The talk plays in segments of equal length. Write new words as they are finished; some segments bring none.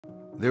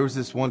There was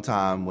this one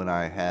time when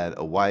I had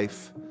a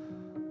wife,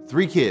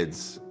 3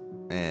 kids,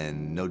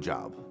 and no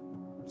job.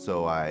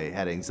 So I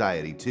had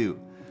anxiety too.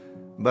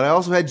 But I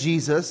also had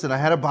Jesus and I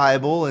had a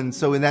Bible. And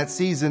so in that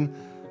season,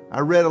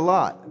 I read a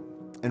lot.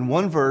 And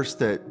one verse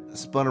that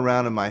spun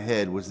around in my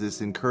head was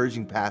this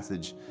encouraging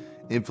passage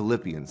in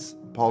Philippians.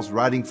 Paul's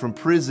writing from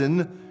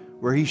prison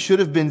where he should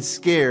have been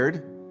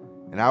scared.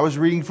 And I was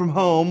reading from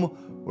home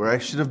where I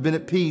should have been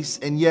at peace.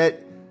 And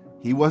yet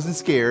he wasn't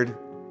scared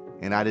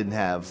and I didn't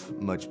have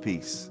much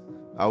peace.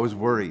 I was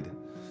worried.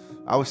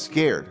 I was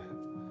scared.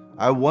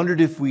 I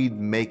wondered if we'd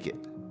make it.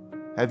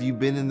 Have you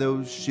been in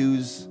those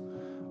shoes?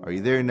 Are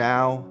you there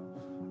now?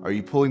 Are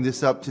you pulling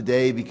this up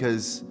today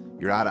because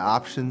you're out of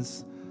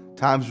options?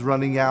 Time's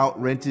running out,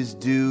 rent is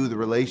due, the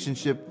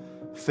relationship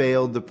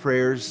failed, the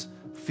prayers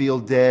feel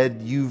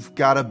dead. You've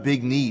got a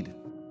big need.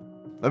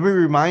 Let me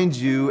remind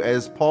you,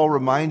 as Paul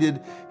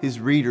reminded his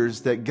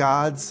readers, that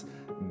God's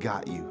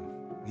got you.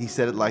 He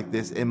said it like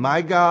this, "And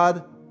my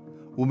God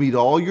will meet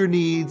all your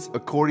needs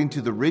according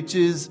to the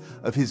riches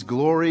of his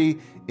glory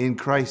in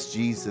Christ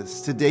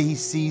Jesus." Today he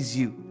sees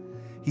you.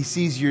 He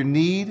sees your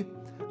need.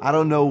 I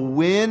don't know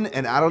when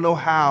and I don't know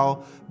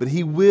how, but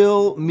he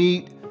will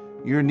meet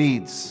your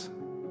needs.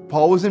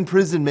 Paul was in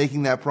prison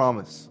making that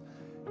promise.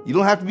 You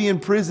don't have to be in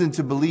prison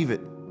to believe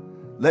it.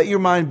 Let your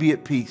mind be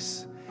at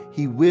peace.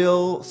 He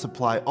will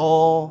supply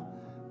all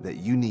that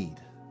you need.